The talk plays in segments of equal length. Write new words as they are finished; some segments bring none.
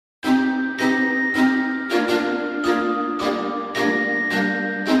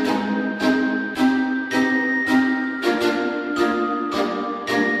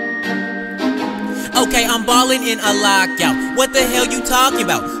I'm ballin' in a lockout. What the hell you talking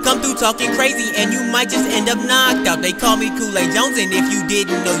about? Come through talking crazy and you might just end up knocked out. They call me KoolAidJones, and if you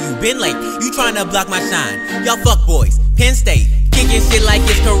didn't know, you been late. You tryna block my shine. Y'all fuck boys, Penn State, kicking shit like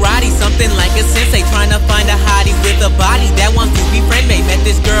it's karate, something like a sensei, trying to find a hottie with a body that wants to be friend mate. Met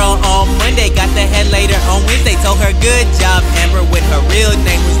this girl on Monday, got the head later on Wednesday. Told her good job, Amber, when her real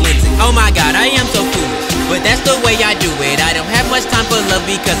name was Lindsay. Oh my god, I am so foolish, but that's the way I do it. I don't have much time for love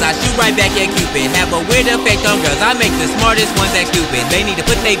because I shoot right back at Cupid. Have a weird effect on girls, I make the smartest ones act stupid. They need to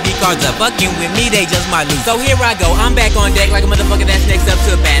put their V cards up, fucking with me, they just might lose. So here I go, I'm back on deck like a motherfucker that's next up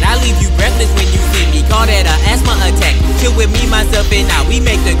to bat. I leave you breathless when you see me, call that a asthma attack. Chill with me, myself, and I, we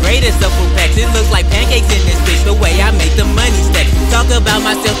make the greatest of full packs. It looks like pancakes in this bitch, the way I make the money stack. Talk about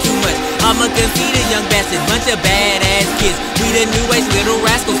myself too much, I'm a conceited young bastard, bunch of badass kids. We the new age little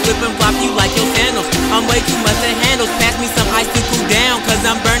rascals, flip and flop you like your sandals. I'm way too much to handle, pass me some ice to cool down, cause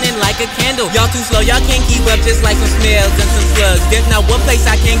I'm burning like a candle. Y'all too slow, y'all can't keep up, just like some snails and some slugs. There's not one place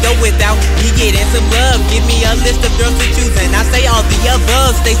I can go without me getting some love. Give me a list of girls to choose and I say all the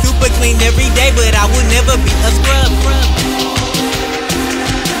above. Stay super clean every day, but I will never be a scrub.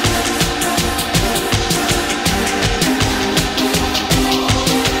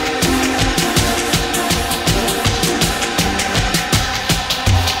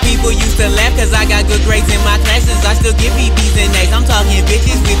 People used to laugh cause I got good grades in my classes. I still give BBs and A's. I'm talking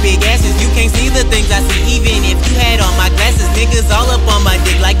bitches with big asses. You can't see the things I see even if you had on my glasses. Niggas all up on my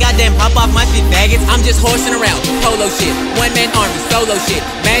dick like goddamn hop off my shit faggots. I'm just horsing around, polo shit, one man army, solo shit.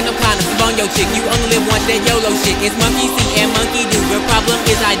 Magnum condoms on your chick, you only live once, that YOLO shit. It's monkey see and monkey do. The problem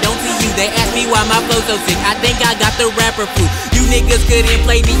is I don't see you. They ask me why my flow's so sick. I think I got the rapper flu. You niggas couldn't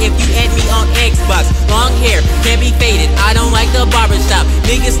play me if you had me on Xbox. Long hair, can't be faded. I don't like the barbershop.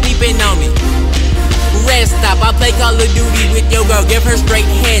 Niggas sleeping on me. Rest stop, I play Call of Duty with your girl, give her straight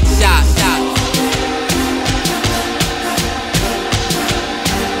headshot.